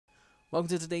Welcome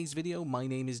to today's video. My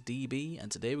name is DB, and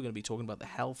today we're going to be talking about the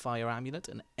Hellfire Amulet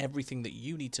and everything that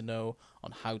you need to know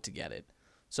on how to get it.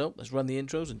 So let's run the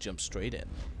intros and jump straight in.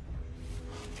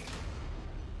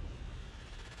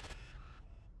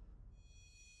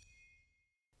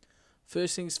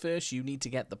 First things first, you need to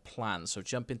get the plan. So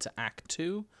jump into Act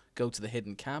 2, go to the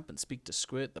hidden camp and speak to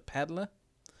Squirt the Peddler.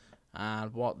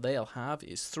 And what they'll have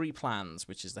is 3 plans,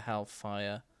 which is the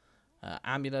Hellfire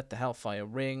Amulet, the Hellfire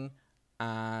Ring,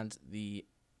 and the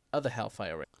other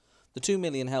Hellfire Ring. The 2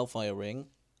 million Hellfire Ring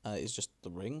is just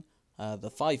the ring. The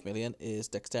 5 million is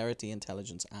Dexterity,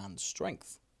 Intelligence, and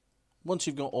Strength. Once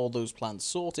you've got all those plans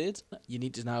sorted, you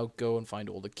need to now go and find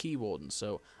all the Key Wardens.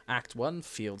 So Act 1,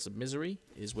 Fields of Misery,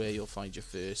 is where you'll find your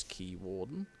first Key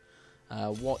Warden.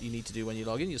 What you need to do when you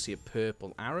log in, you'll see a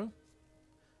purple arrow.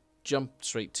 Jump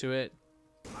straight to it.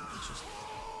 Just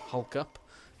hulk up.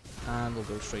 And we'll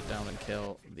go straight down and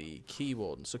kill the Key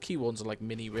Wardens. So Key Wardens are like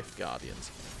mini Rift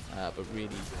Guardians, but really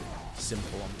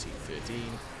simple on T13.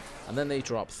 And then they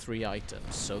drop 3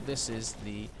 items. So this is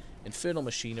the Infernal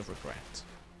Machine of Regret.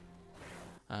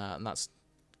 And that's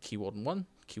Key Warden 1.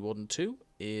 Key Warden 2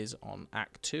 is on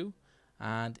Act 2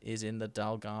 and is in the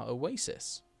Dalgar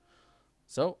Oasis.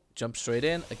 So jump straight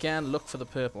in. Again, look for the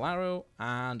purple arrow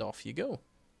and off you go.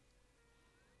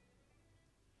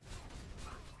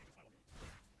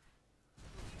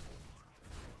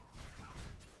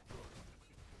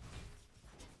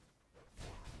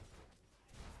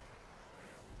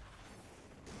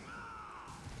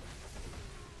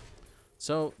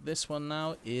 So this one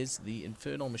now is the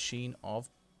Infernal Machine of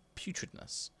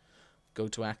Putridness. Go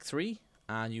to Act 3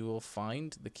 and you will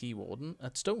find the Key Warden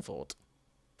at Stonefort.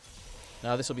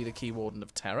 Now this will be the Key Warden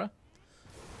of Terror.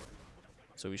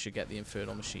 So we should get the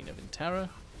Infernal Machine of Terror.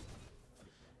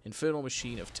 Infernal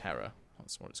Machine of Terror,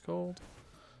 that's what it's called.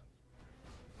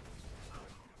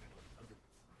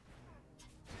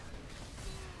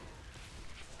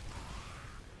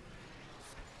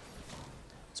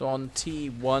 So on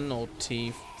T1 or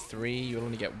T3, you'll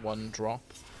only get 1 drop.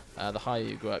 The higher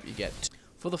you go up, you get 2.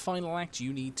 For the final act,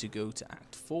 you need to go to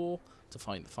Act 4 to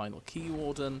find the final Key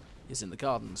Warden. Is in the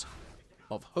Gardens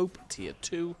of Hope, Tier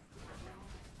 2.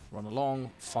 Run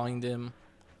along, find him.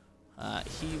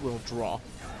 He will drop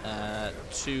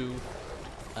 2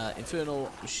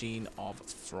 Infernal Machine of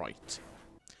Fright.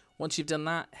 Once you've done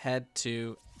that, head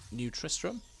to New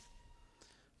Tristram.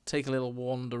 Take a little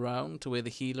wander around to where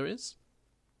the healer is.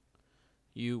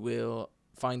 You will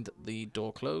find the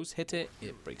door closed, hit it,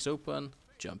 it breaks open,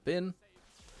 jump in.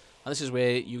 And this is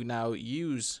where you now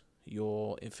use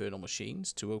your Infernal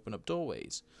Machines to open up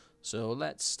doorways. So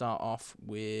let's start off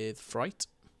with Fright.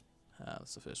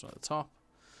 That's the first one at the top.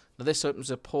 Now this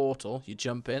opens a portal, you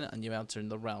jump in and you enter in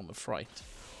the Realm of Fright.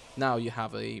 Now you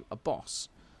have a boss.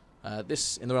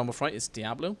 This, in the Realm of Fright, is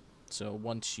Diablo. So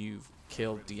once you've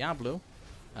killed Diablo,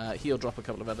 he'll drop a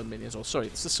couple of other minions. Or sorry,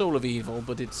 it's the Soul of Evil,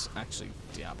 but it's actually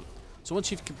Diablo. So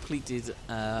once you've completed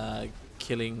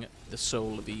killing the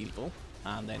Soul of Evil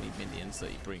and any minions that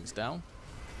he brings down,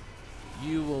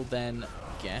 you will then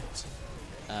get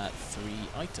 3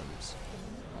 items.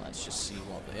 Let's just see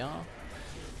what they are.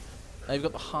 Now you've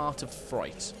got the Heart of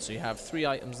Fright. So you have 3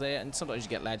 items there, and sometimes you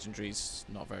get legendaries,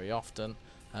 not very often,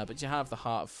 but you have the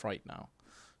Heart of Fright now.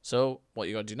 So what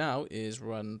you got to do now is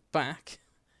run back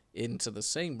into the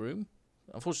same room.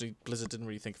 Unfortunately, Blizzard didn't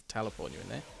really think of teleporting you in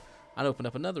there. And open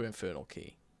up another Infernal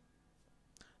Key.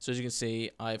 So as you can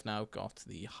see, I've now got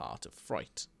the Heart of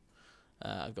Fright.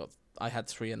 I had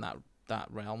 3 in that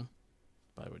realm,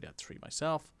 but I already had 3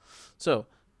 myself. So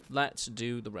let's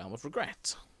do the Realm of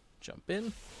Regret. Jump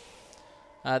in.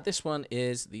 This one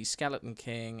is the Skeleton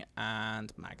King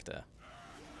and Magda.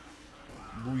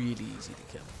 Really easy to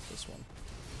kill, this one.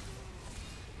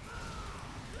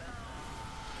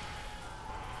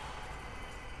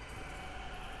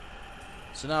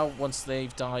 So now, once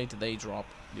they've died, they drop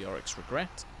the Oryx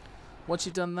Regret. Once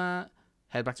you've done that,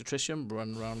 head back to Tristram,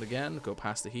 run around again, go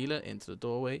past the healer into the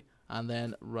doorway, and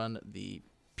then run the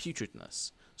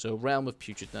Putridness. So Realm of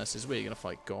Putridness is where you're going to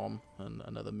fight Gorm and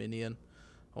another minion,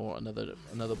 or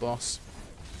another boss.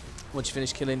 Once you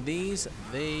finish killing these,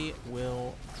 they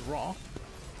will drop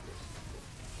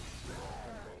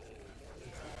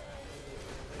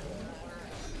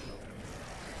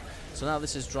So now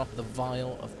this is drop the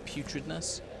Vial of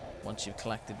Putridness. Once you've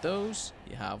collected those,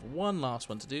 you have one last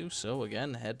one to do. So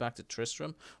again, head back to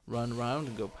Tristram, run around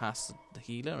and go past the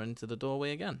healer into the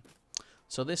doorway again.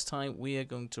 So this time we are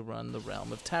going to run the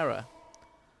Realm of Terror.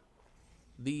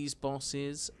 These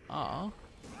bosses are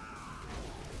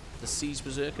the Siege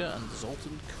Berserker and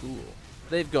Zoltan Cool.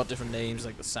 They've got different names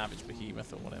like the Savage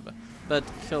Behemoth or whatever, but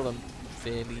kill them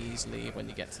fairly easily when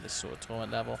you get to this sort of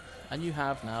torment level. And you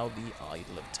have now the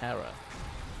Idol of Terror.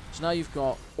 So now you've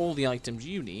got all the items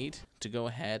you need to go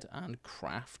ahead and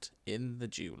craft in the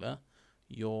jeweler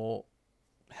your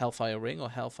Hellfire Ring or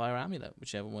Hellfire Amulet,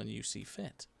 whichever one you see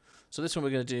fit. So this one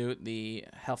we're going to do the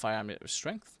Hellfire Amulet of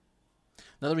Strength.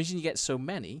 Now the reason you get so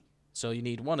many, so you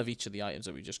need one of each of the items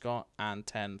that we just got and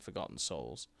 10 Forgotten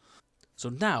Souls. So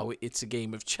now it's a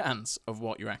game of chance of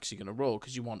what you're actually going to roll,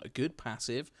 because you want a good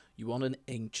passive, you want an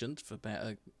Ancient for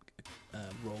better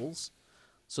rolls.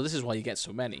 So this is why you get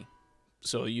so many.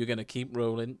 So you're going to keep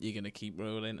rolling,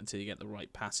 until you get the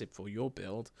right passive for your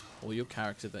build or your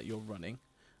character that you're running,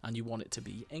 and you want it to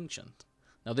be Ancient.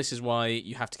 Now this is why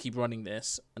you have to keep running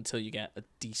this until you get a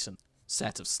decent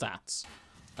set of stats.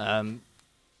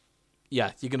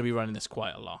 Yeah, you're going to be running this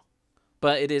quite a lot.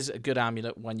 But it is a good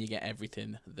amulet when you get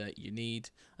everything that you need.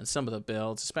 And some of the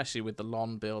builds, especially with the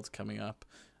Lon build coming up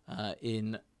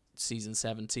in Season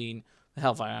 17, the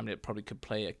Hellfire Amulet probably could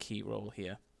play a key role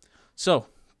here. So,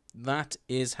 that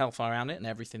is Hellfire Amulet and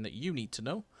everything that you need to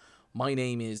know. My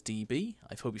name is DB.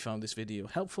 I hope you found this video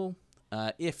helpful.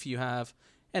 If you have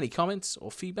any comments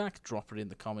or feedback, drop it in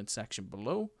the comment section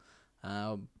below.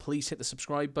 Please hit the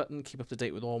subscribe button. Keep up to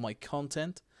date with all my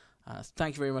content.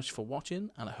 Thank you very much for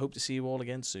watching, and I hope to see you all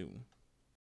again soon.